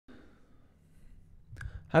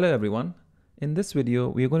Hello everyone. In this video,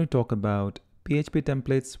 we are going to talk about PHP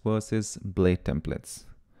templates versus Blade templates.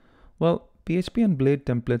 Well, PHP and Blade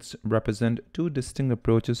templates represent two distinct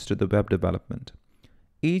approaches to the web development,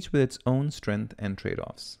 each with its own strength and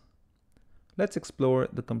trade-offs. Let's explore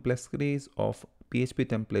the complexities of PHP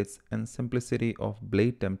templates and simplicity of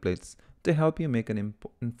Blade templates to help you make an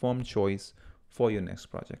informed choice for your next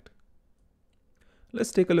project.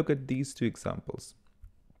 Let's take a look at these two examples.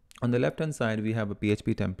 On the left-hand side, we have a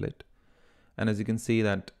PHP template. And as you can see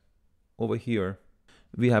that over here,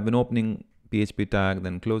 we have an opening PHP tag,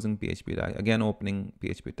 then closing PHP tag, again opening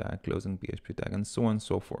PHP tag, closing PHP tag, and so on and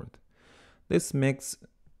so forth. This makes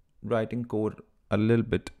writing code a little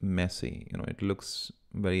bit messy. It looks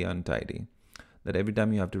very untidy. That every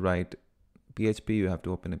time you have to write PHP, you have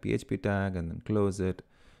to open a PHP tag and then close it.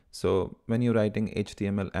 So when you're writing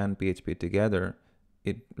HTML and PHP together,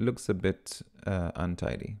 it looks a bit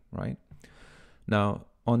untidy, right? Now,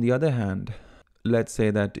 on the other hand, let's say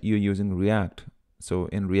that you're using React. So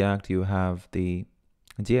in React, you have the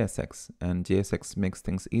JSX, and JSX makes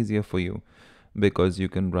things easier for you because you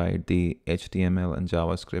can write the HTML and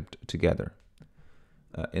JavaScript together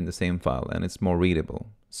in the same file, and it's more readable.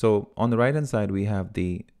 So on the right hand side, we have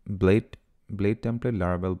the Blade template,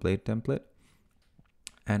 Laravel Blade template.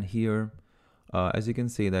 And here, as you can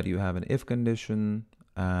see that you have an if condition,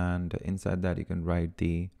 and inside that you can write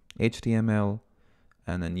the HTML,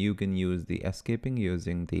 and then you can use the escaping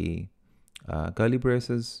using the curly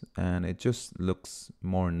braces, and it just looks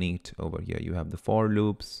more neat over here. You have the for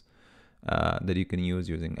loops that you can use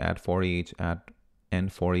using add for each, add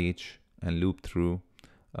end for each, and loop through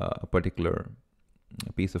a particular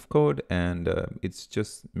piece of code, and it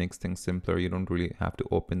just makes things simpler. You don't really have to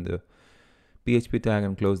open the PHP tag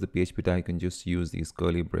and close the PHP tag. You can just use these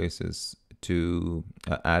curly braces to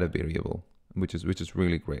add a variable, which is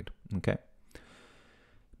really great. Okay.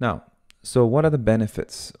 Now, so what are the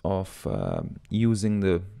benefits of using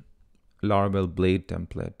the Laravel Blade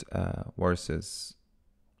template versus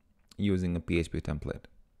using a PHP template,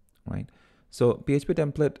 right? So PHP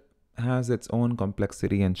template has its own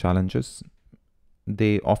complexity and challenges.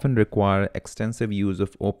 They often require extensive use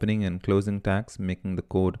of opening and closing tags, making the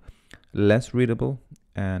code less readable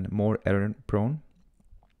and more error prone.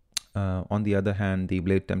 On the other hand, the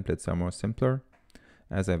Blade templates are more simpler,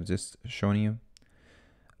 as I've just shown you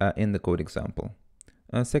in the code example.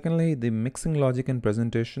 Secondly, the mixing logic and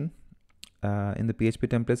presentation in the PHP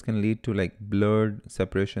templates can lead to like blurred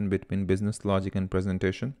separation between business logic and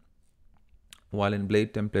presentation, while in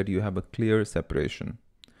Blade template you have a clear separation.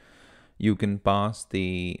 You can pass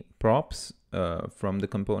the props from the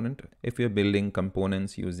component. If you're building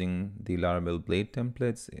components using the Laravel Blade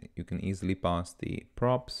templates, you can easily pass the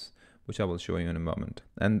props, which I will show you in a moment.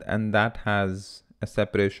 And that has a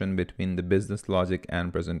separation between the business logic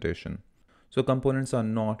and presentation. So components are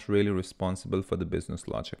not really responsible for the business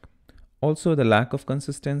logic. Also, the lack of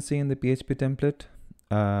consistency in the PHP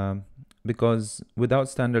template, because without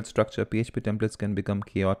standard structure, PHP templates can become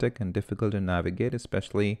chaotic and difficult to navigate,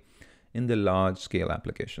 especially in the large scale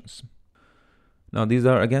applications. Now, these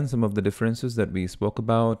are again some of the differences that we spoke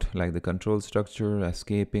about, like the control structure,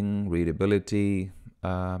 escaping, readability.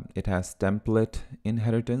 It has template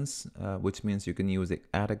inheritance, which means you can use the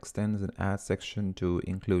add extends and add section to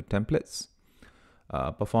include templates.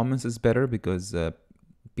 Performance is better because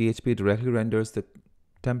PHP directly renders the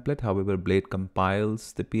template. However, Blade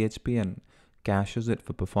compiles the PHP and caches it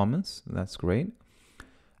for performance. That's great.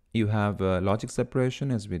 You have logic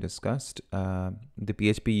separation, as we discussed. The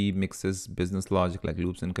PHP mixes business logic like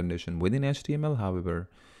loops and condition within HTML. However,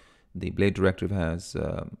 the Blade directive has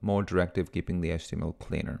more directive, keeping the HTML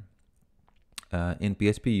cleaner. In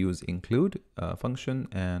PHP, you use include function,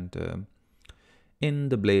 and in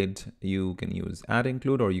the Blade, you can use add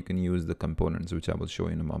include, or you can use the components, which I will show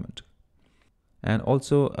you in a moment. And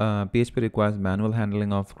also, PHP requires manual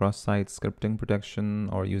handling of cross-site scripting protection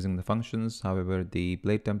or using the functions. However, the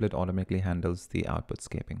Blade template automatically handles the output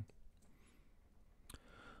scaping.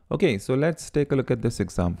 Okay, so let's take a look at this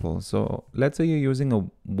example. So let's say you're using a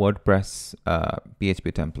WordPress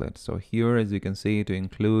PHP template. So here, as you can see, to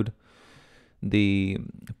include the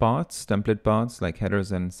parts, template parts like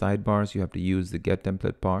headers and sidebars, you have to use the get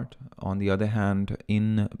template part. On the other hand,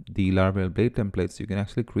 in the Laravel Blade templates, you can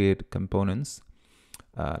actually create components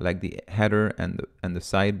like the header and the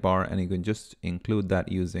sidebar, and you can just include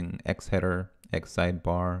that using x header, x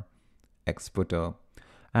sidebar, x footer,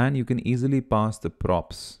 and you can easily pass the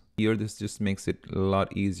props. Here, this just makes it a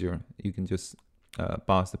lot easier. You can just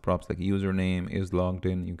pass the props like username is logged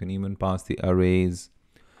in. You can even pass the arrays.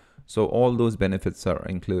 So all those benefits are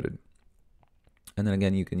included. And then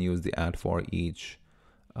again, you can use the add for each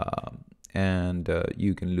and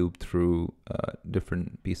you can loop through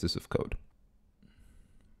different pieces of code.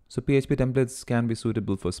 So PHP templates can be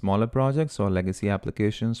suitable for smaller projects or legacy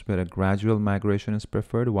applications where a gradual migration is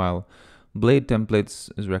preferred, while Blade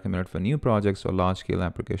templates is recommended for new projects or large-scale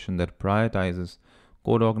application that prioritizes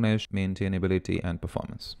code organization, maintainability, and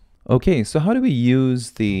performance. Okay, so how do we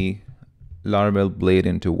use the Laravel Blade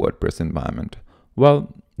into WordPress environment?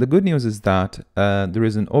 Well, the good news is that there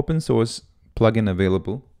is an open source plugin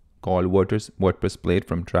available called WordPress Blade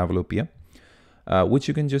from Travelopia, which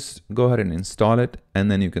you can just go ahead and install it, and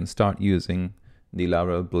then you can start using the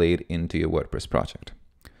Laravel Blade into your WordPress project.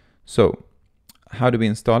 So how do we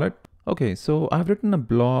install it? Okay, so I've written a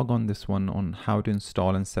blog on this one on how to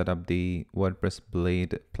install and set up the WordPress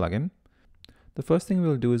Blade plugin. The first thing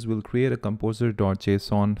we'll do is we'll create a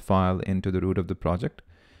composer.json file into the root of the project.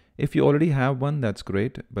 If you already have one, that's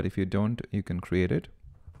great, but if you don't, you can create it.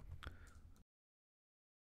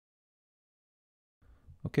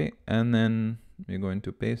 Okay, and then we're going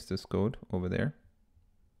to paste this code over there.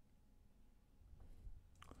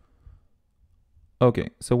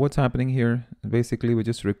 Okay, so what's happening here? Basically, we're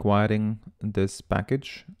just requiring this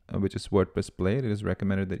package, which is WordPress Blade. It is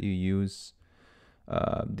recommended that you use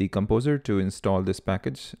the Composer to install this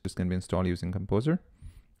package. It's going to be installed using Composer.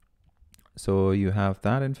 So you have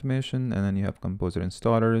that information, and then you have Composer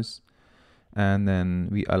installers, and then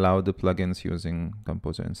we allow the plugins using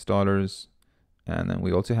Composer installers. And then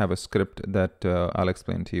we also have a script that I'll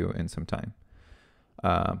explain to you in some time.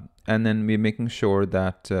 And then we're making sure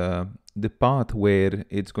that the path where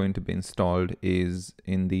it's going to be installed is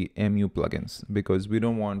in the MU plugins, because we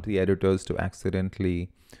don't want the editors to accidentally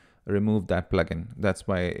remove that plugin. That's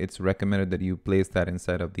why it's recommended that you place that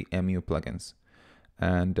inside of the MU plugins.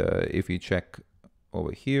 And if you check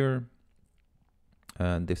over here,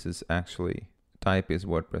 this is actually type is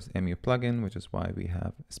WordPress MU plugin, which is why we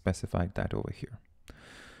have specified that over here.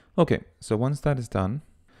 Okay, so once that is done,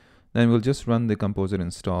 then we'll just run the Composer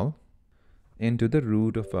install into the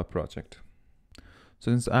root of our project.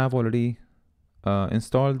 So since I've already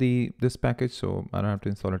installed this package, so I don't have to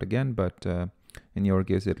install it again, but in your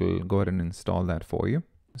case, it'll go ahead and install that for you.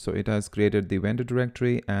 So it has created the vendor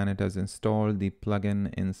directory, and it has installed the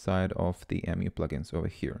plugin inside of the MU plugins over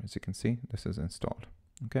here. As you can see, this is installed.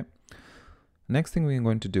 Okay. Next thing we're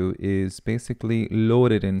going to do is basically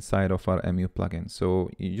load it inside of our MU plugin. So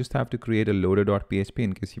you just have to create a loader.php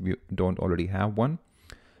in case you don't already have one.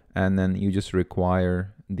 And then you just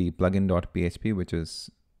require the plugin.php, which is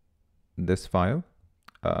this file,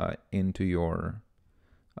 into your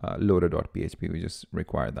loader.php. We just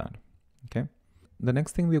require that. Okay. The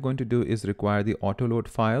next thing we're going to do is require the autoload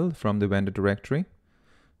file from the vendor directory.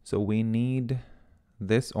 So we need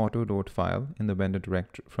this autoload file in the vendor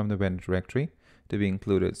directory from the vendor directory to be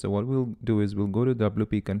included. So what we'll do is we'll go to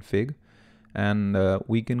wp config, and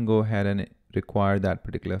we can go ahead and require that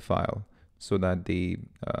particular file so that the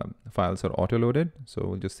files are autoloaded. So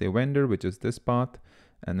we'll just say vendor, which is this path,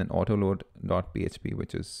 and then autoload.php,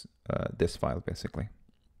 which is this file basically.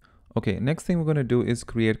 Okay, next thing we're going to do is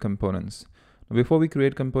create components. Before we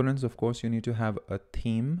create components, of course, you need to have a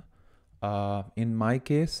theme. In my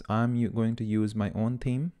case, I'm going to use my own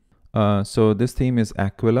theme. So this theme is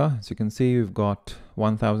Aquila. As you can see, we've got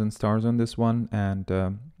 1000 stars on this one, and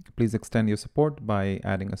please extend your support by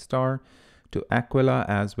adding a star to Aquila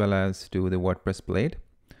as well as to the WordPress Blade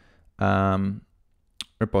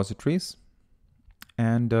repositories.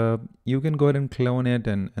 And you can go ahead and clone it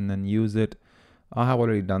and then use it. I have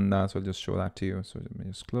already done that, so I'll just show that to you. So let me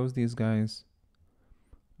just close these guys.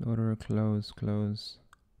 Loader, close.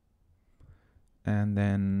 And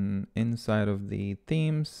then inside of the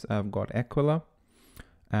themes, I've got Aquila.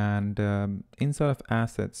 And inside of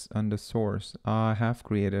assets under source, I have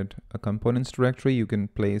created a components directory. You can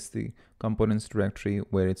place the components directory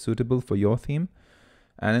where it's suitable for your theme.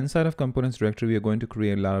 And inside of components directory, we are going to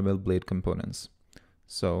create Laravel Blade components.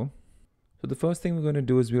 So the first thing we're going to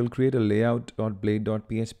do is we'll create a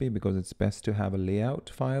layout.blade.php, because it's best to have a layout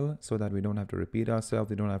file so that we don't have to repeat ourselves.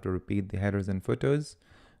 We don't have to repeat the headers and footers.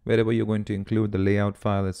 Wherever you're going to include the layout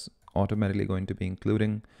file, is automatically going to be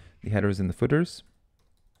including the headers and the footers.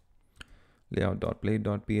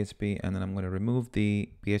 Layout.blade.php, and then I'm going to remove the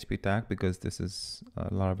PHP tag because this is a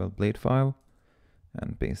Laravel Blade file,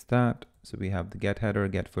 and paste that. So we have the get header,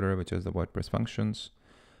 get footer, which is the WordPress functions.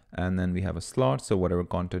 And then we have a slot. So whatever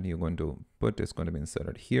content you're going to put is going to be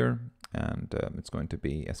inserted here, and it's going to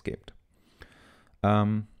be escaped.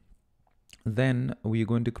 Then we're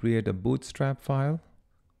going to create a bootstrap file,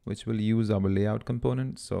 which will use our layout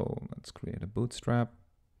component. So let's create a bootstrap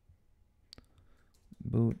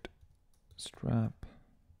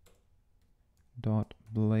dot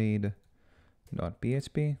blade.php.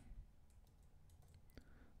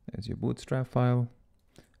 There's your bootstrap file.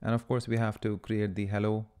 And of course, we have to create the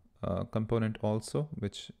hello component also,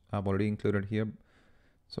 which I've already included here.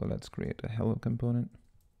 So let's create a hello component.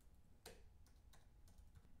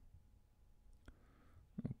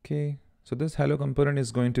 Okay, so this hello component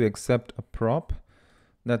is going to accept a prop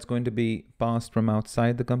that's going to be passed from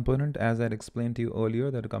outside the component. As I explained to you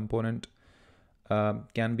earlier, that a component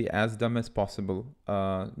can be as dumb as possible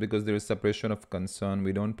because there is separation of concern.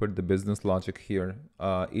 We don't put the business logic here.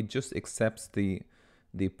 It just accepts the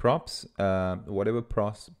props. Whatever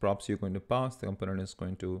props you're going to pass, the component is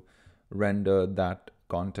going to render that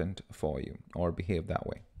content for you or behave that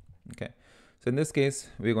way. Okay, so in this case,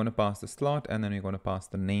 we're going to pass the slot and then we're going to pass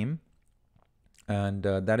the name. And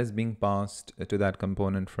that is being passed to that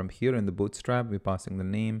component from here in the bootstrap. We're passing the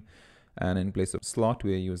name, and in place of slot,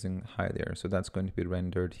 we are using hi there. So that's going to be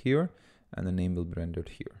rendered here, and the name will be rendered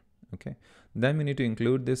here. Okay. Then we need to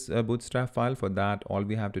include this bootstrap file. For that, all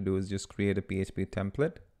we have to do is just create a PHP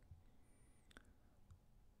template.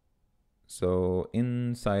 So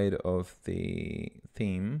inside of the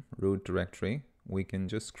theme root directory, we can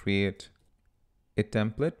just create a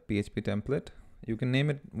template, PHP template. You can name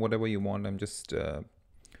it whatever you want. I'm just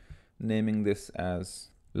naming this as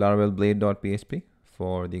Laravel Blade.php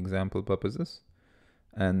for the example purposes.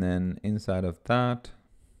 And then inside of that,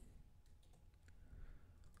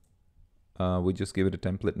 we just give it a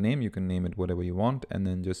template name. You can name it whatever you want, and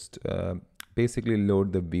then just basically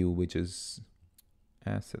load the view, which is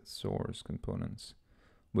asset source components,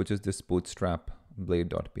 which is this bootstrap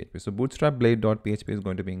blade.php. So bootstrap blade.php is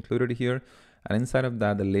going to be included here. And inside of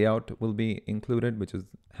that, the layout will be included, which is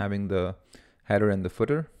having the header and the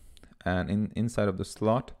footer. And inside of the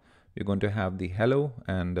slot, we're going to have the hello,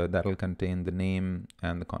 and that will contain the name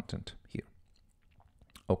and the content here.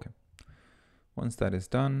 Okay. Once that is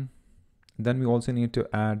done, then we also need to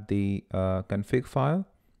add the config file.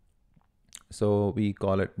 So we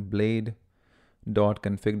call it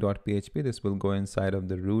blade.config.php. This will go inside of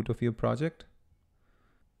the root of your project.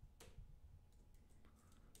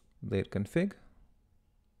 Blade config.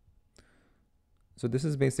 So this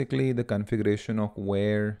is basically the configuration of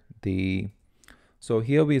where so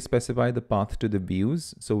here we specify the path to the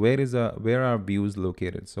views. So where are views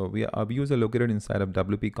located? So our views are located inside of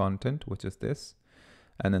WP content, which is this,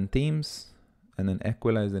 and then themes, and then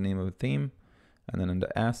Aquila is the name of the theme, and then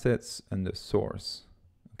under assets and the source.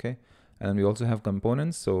 Okay. And we also have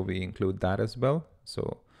components, so we include that as well.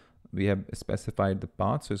 So we have specified the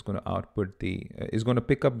path, so it's going to output it's going to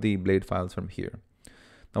pick up the blade files from here.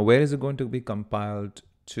 Now, where is it going to be compiled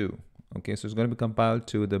to? Okay, so it's going to be compiled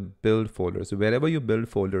to the build folder. So wherever your build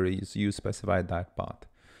folder is, you specify that path.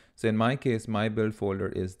 So in my case, my build folder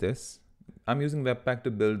is this. I'm using Webpack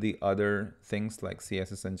to build the other things like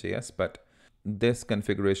CSS and JS, but this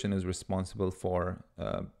configuration is responsible for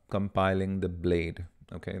compiling the blade.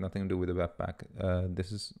 Okay, nothing to do with the Webpack.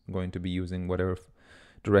 This is going to be using whatever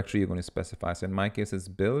directory you're going to specify. So in my case, it's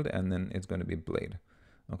build, and then it's going to be blade.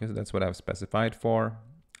 Okay, so that's what I've specified for.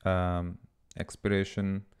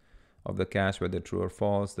 Expiration of the cache, whether true or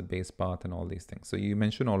false, the base path, and all these things. So you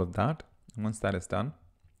mention all of that. Once that is done,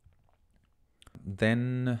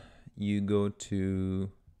 then you go to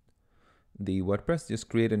the WordPress, just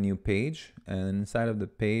create a new page, and inside of the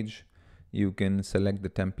page, you can select the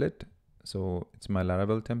template. So it's my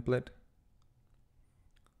Laravel template,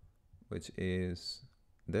 which is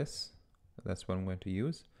this. That's what I'm going to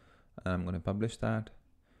use. And I'm going to publish that.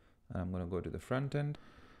 And I'm going to go to the front end.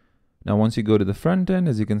 Now, once you go to the front end,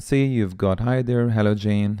 as you can see, you've got hi there, hello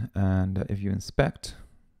Jane. And if you inspect,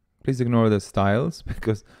 please ignore the styles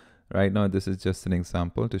because right now this is just an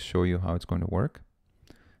example to show you how it's going to work.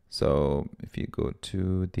 So if you go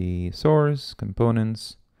to the source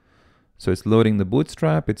components, so it's loading the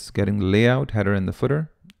bootstrap, it's getting the layout, header and the footer.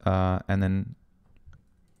 And then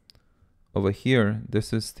over here,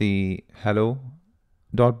 this is the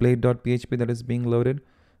hello.blade.php that is being loaded.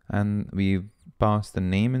 And we've passed the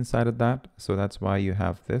name inside of that. So that's why you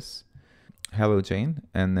have this hello Jane.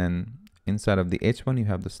 And then inside of the H1, you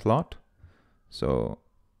have the slot. So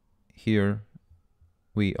here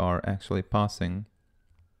we are actually passing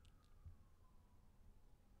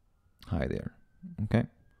hi there. Okay.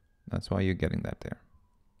 That's why you're getting that there.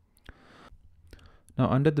 Now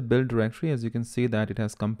under the build directory, as you can see that it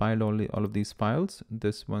has compiled all of these files.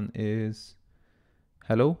 This one is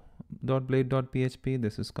hello.blade.php.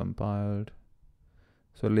 This is compiled.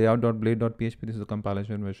 So layout.blade.php, this is a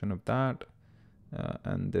compilation version of that.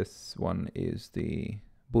 And this one is the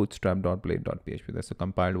bootstrap.blade.php. That's a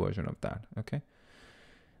compiled version of that. Okay.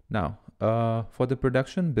 Now, for the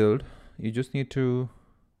production build, you just need to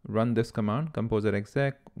run this command, composer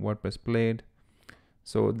exec WordPress Blade.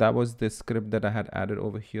 So that was the script that I had added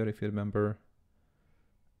over here. If you remember,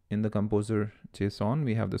 in the composer JSON,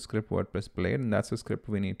 we have the script WordPress Blade, and that's the script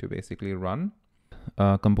we need to basically run.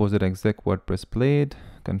 Composer exec WordPress Blade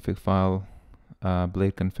config file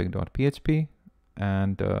blade config.php,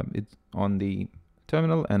 and it's on the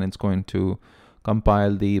terminal, and it's going to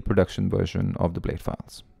compile the production version of the Blade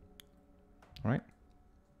files. All right.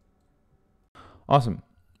 Awesome.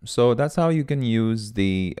 So that's how you can use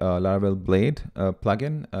the Laravel Blade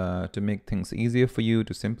plugin to make things easier for you,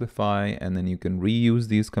 to simplify, and then you can reuse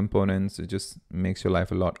these components. It just makes your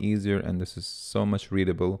life a lot easier, and this is so much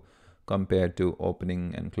readable compared to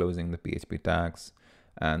opening and closing the PHP tags.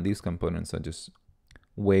 And these components are just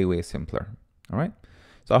way, way simpler. All right.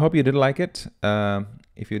 So I hope you did like it.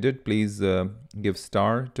 If you did, please give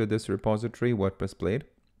star to this repository, WordPress Blade,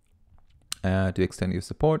 to extend your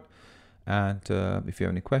support. And if you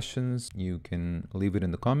have any questions, you can leave it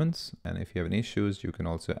in the comments. And if you have any issues, you can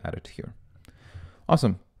also add it here.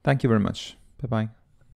 Awesome. Thank you very much. Bye-bye.